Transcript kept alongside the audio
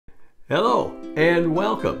Hello and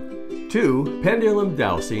welcome to Pendulum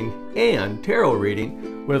Dowsing and Tarot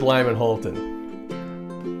Reading with Lyman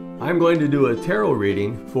Holton. I'm going to do a tarot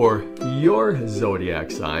reading for your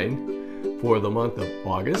zodiac sign for the month of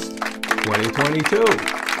August 2022.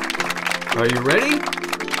 Are you ready?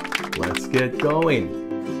 Let's get going.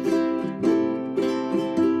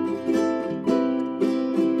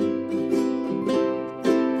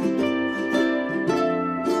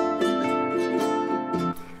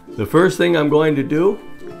 The first thing I'm going to do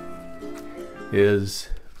is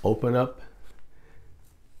open up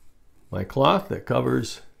my cloth that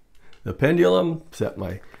covers the pendulum, set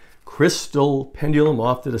my crystal pendulum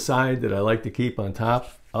off to the side that I like to keep on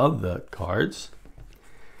top of the cards.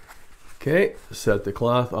 Okay, set the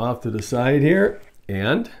cloth off to the side here,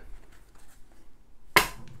 and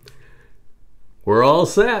we're all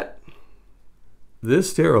set.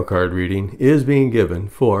 This tarot card reading is being given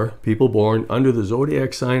for people born under the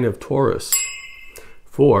zodiac sign of Taurus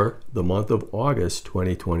for the month of August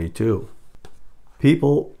 2022.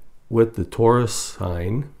 People with the Taurus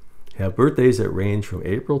sign have birthdays that range from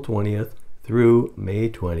April 20th through May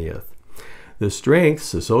 20th. The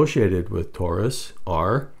strengths associated with Taurus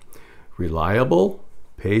are reliable,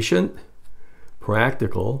 patient,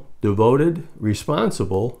 practical, devoted,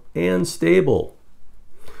 responsible, and stable.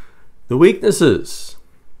 The weaknesses: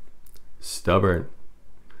 stubborn,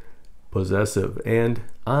 possessive, and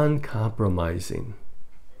uncompromising.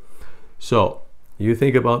 So, you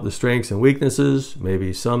think about the strengths and weaknesses,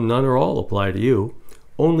 maybe some, none, or all apply to you.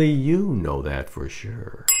 Only you know that for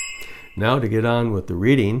sure. Now to get on with the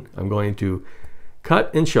reading, I'm going to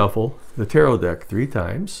cut and shuffle the tarot deck 3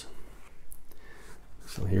 times.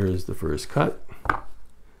 So here is the first cut,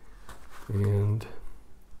 and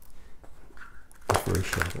the first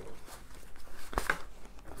shuffle.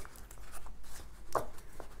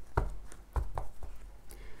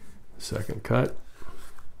 Second cut,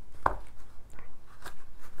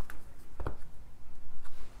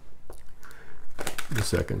 the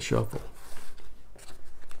second shuffle,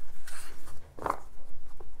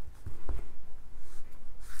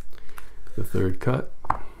 the third cut,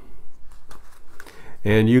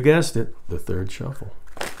 and you guessed it, the third shuffle.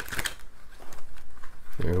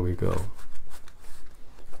 There we go.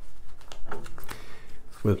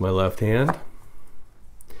 With my left hand,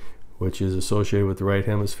 which is associated with the right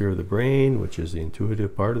hemisphere of the brain, which is the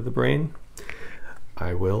intuitive part of the brain,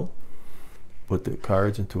 I will put the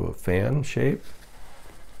cards into a fan shape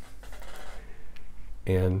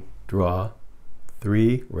and draw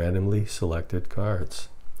 3 randomly selected cards.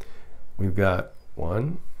 We've got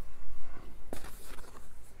 1,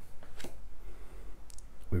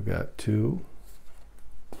 we've got 2,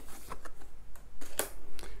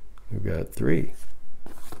 we've got 3.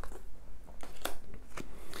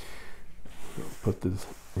 Put the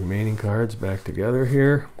remaining cards back together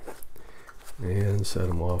here and set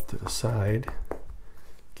them off to the side in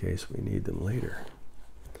case we need them later,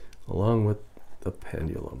 along with the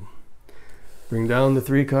pendulum. Bring down the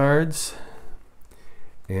 3 cards,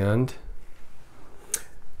 and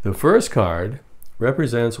the first card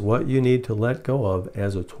represents what you need to let go of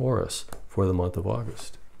as a Taurus for the month of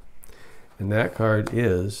August. And that card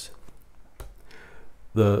is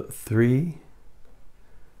the 3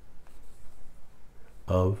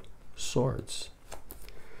 of Swords.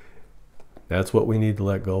 That's what we need to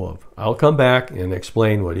let go of. I'll come back and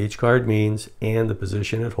explain what each card means and the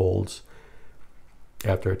position it holds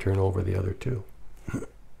after I turn over the other 2.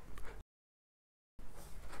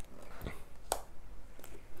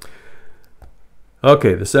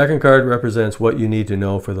 Okay, the second card represents what you need to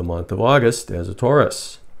know for the month of August as a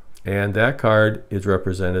Taurus. And that card is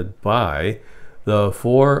represented by the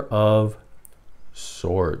 4 of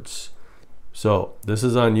Swords. So this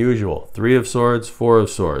is unusual. 3 of Swords, 4 of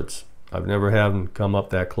Swords. I've never had them come up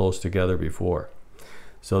that close together before.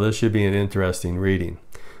 So this should be an interesting reading.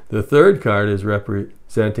 The third card is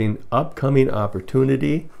representing upcoming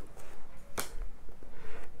opportunity,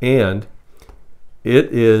 and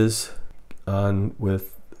it is on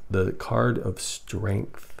with the card of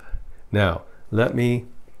Strength. Now, let me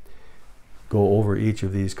go over each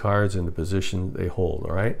of these cards and the position they hold,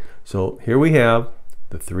 all right? So here we have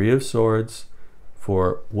the 3 of Swords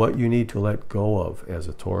for what you need to let go of as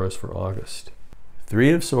a Taurus for August.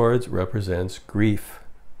 3 of Swords represents grief,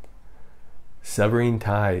 severing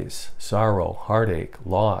ties, sorrow, heartache,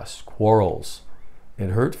 loss, quarrels,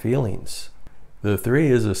 and hurt feelings. The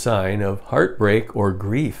 3 is a sign of heartbreak or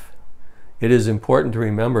grief. It is important to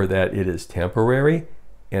remember that it is temporary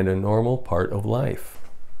and a normal part of life.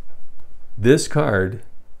 This card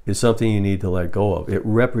is something you need to let go of. It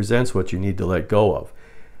represents what you need to let go of.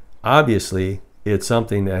 Obviously, it's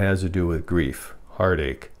something that has to do with grief,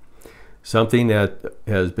 heartache, something that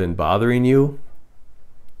has been bothering you.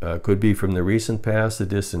 Could be from the recent past, the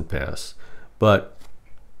distant past, but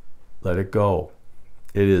let it go.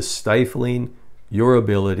 It is stifling your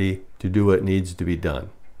ability to do what needs to be done.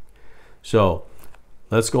 So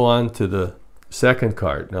let's go on to the second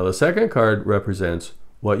card. Now the second card represents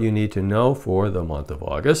what you need to know for the month of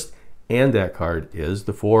August, and that card is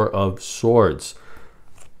the Four of Swords.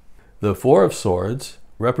 The Four of Swords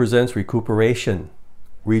represents recuperation,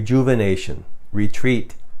 rejuvenation,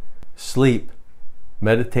 retreat, sleep,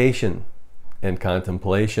 meditation, and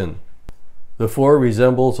contemplation. The four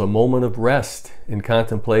resembles a moment of rest and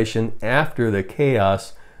contemplation after the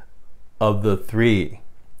chaos of the Three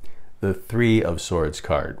of Swords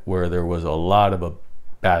card, where there was a lot of a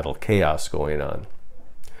battle, chaos going on.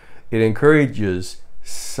 It encourages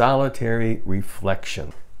solitary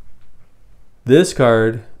reflection. This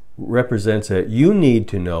card represents that you need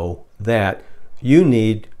to know that you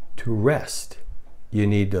need to rest. You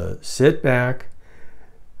need to sit back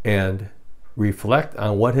and reflect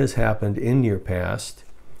on what has happened in your past.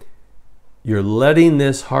 You're letting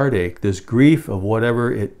this heartache, this grief of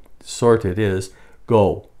whatever sort it is,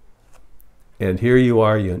 go. And here you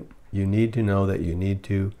are, you need to know that you need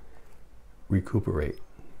to recuperate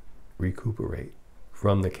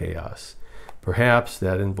from the chaos. Perhaps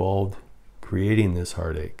that involved creating this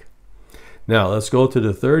heartache. Now let's go to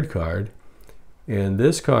the third card, and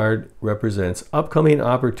this card represents upcoming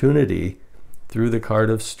opportunity through the card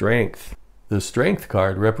of Strength. The Strength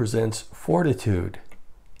card represents fortitude,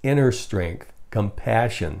 inner strength,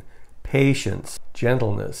 compassion, patience,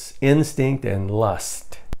 gentleness, instinct, and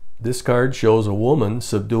lust. This card shows a woman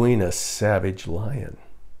subduing a savage lion.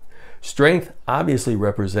 Strength obviously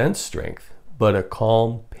represents strength, but a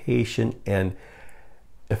calm, patient, and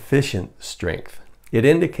efficient strength. It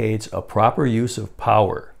indicates a proper use of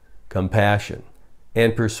power, compassion,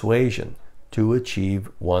 and persuasion to achieve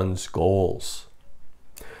one's goals.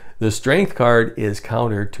 The Strength card is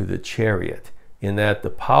counter to the Chariot in that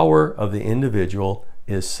the power of the individual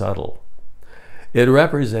is subtle. It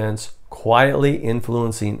represents quietly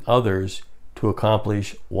influencing others to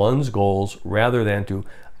accomplish one's goals rather than to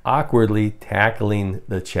awkwardly tackling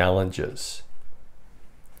the challenges.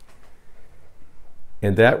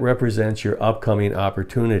 And that represents your upcoming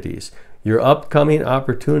opportunities. Your upcoming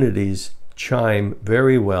opportunities chime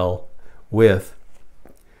very well with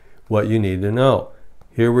what you need to know.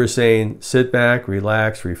 Here we're saying sit back,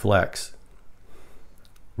 relax, reflect.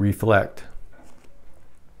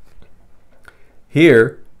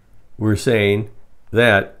 Here we're saying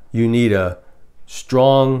that you need a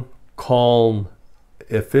strong, calm,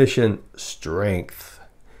 efficient strength,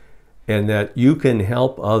 and that you can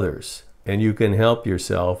help others and you can help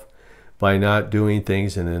yourself by not doing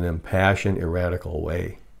things in an impassioned, erratic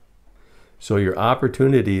way. So your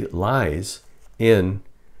opportunity lies in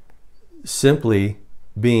simply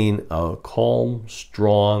being a calm,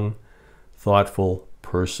 strong, thoughtful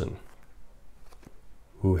person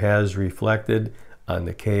who has reflected on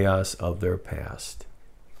the chaos of their past,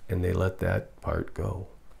 and they let that part go.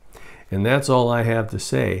 And that's all I have to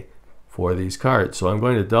say for these cards. So I'm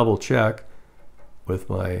going to double check with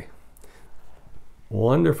my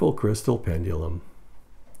wonderful crystal pendulum.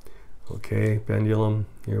 Okay, pendulum,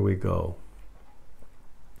 here we go.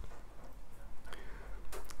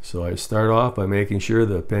 So I start off by making sure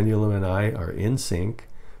the pendulum and I are in sync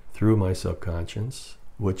through my subconscious,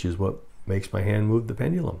 which is what makes my hand move the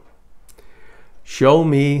pendulum. Show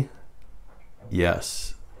me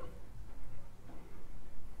yes.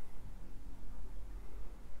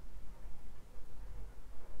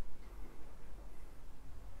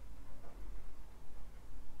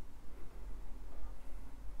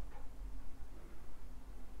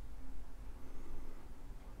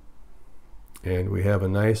 And we have a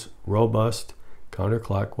nice, robust,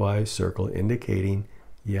 counterclockwise circle indicating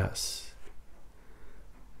yes.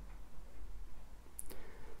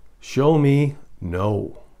 Show me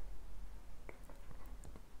no.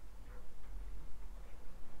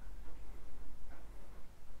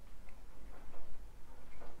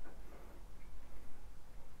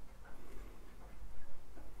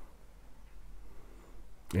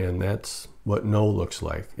 And that's what no looks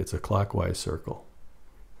like. It's a clockwise circle.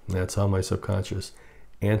 And that's how my subconscious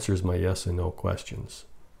answers my yes and no questions,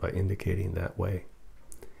 by indicating that way.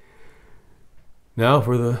 Now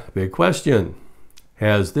for the big question.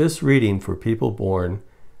 Has this reading for people born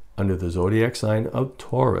under the zodiac sign of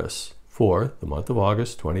Taurus for the month of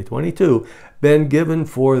August 2022 been given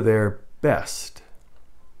for their best?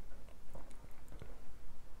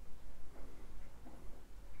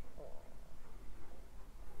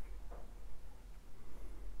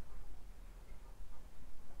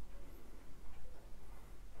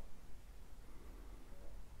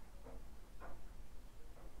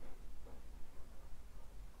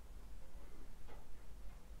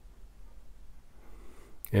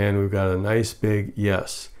 And we've got a nice big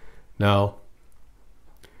yes. Now,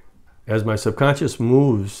 as my subconscious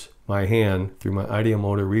moves my hand through my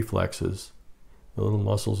ideomotor reflexes, the little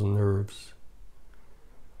muscles and nerves,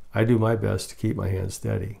 I do my best to keep my hand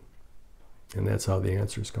steady. And that's how the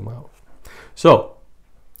answers come out. So,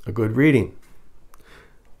 a good reading.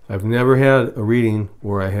 I've never had a reading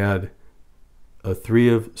where I had a 3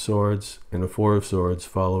 of Swords and a 4 of Swords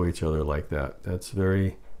follow each other like that. That's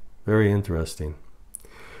very, very interesting.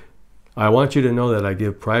 I want you to know that I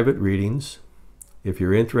give private readings. If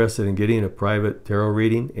you're interested in getting a private tarot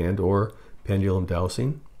reading and or pendulum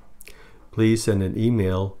dowsing, please send an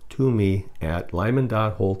email to me at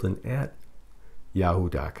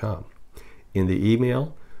lyman.holton@yahoo.com. In the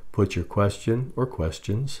email, put your question or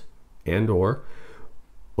questions and or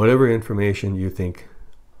whatever information you think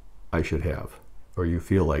I should have or you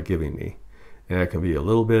feel like giving me. And it can be a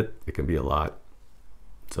little bit, it can be a lot.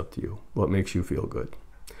 It's up to you. What makes you feel good?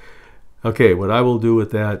 Okay, what I will do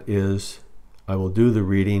with that is I will do the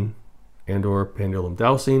reading and or pendulum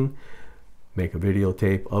dowsing, make a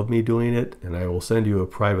videotape of me doing it, and I will send you a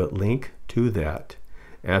private link to that.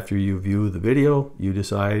 After you view the video, you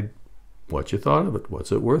decide what you thought of it.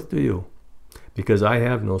 What's it worth to you? Because I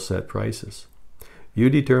have no set prices.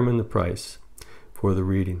 You determine the price for the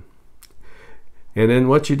reading. And then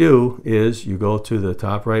what you do is you go to the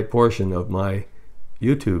top right portion of my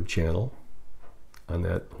YouTube channel. On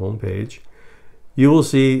that home page, you will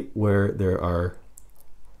see where there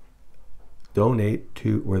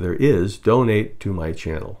is donate to my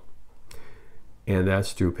channel, and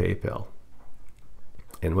that's through PayPal.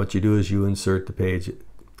 And what you do is you insert the page,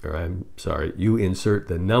 or you insert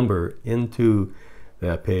the number into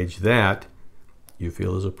that page that you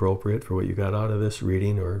feel is appropriate for what you got out of this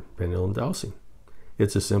reading or pendulum dowsing.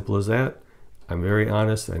 It's as simple as that. I'm very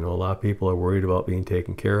honest. I know a lot of people are worried about being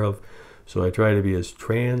taken care of. So I try to be as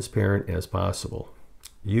transparent as possible.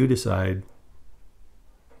 You decide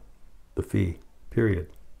the fee, period.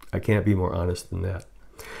 I can't be more honest than that.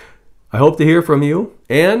 I hope to hear from you,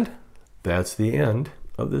 and that's the end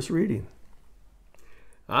of this reading.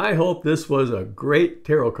 I hope this was a great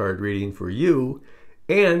tarot card reading for you,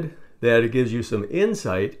 and that it gives you some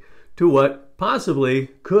insight to what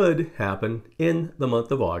possibly could happen in the month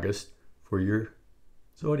of August for your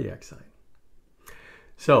zodiac sign.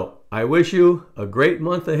 So, I wish you a great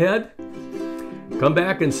month ahead. Come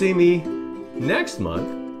back and see me next month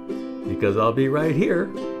because I'll be right here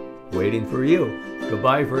waiting for you.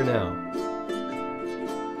 Goodbye for now.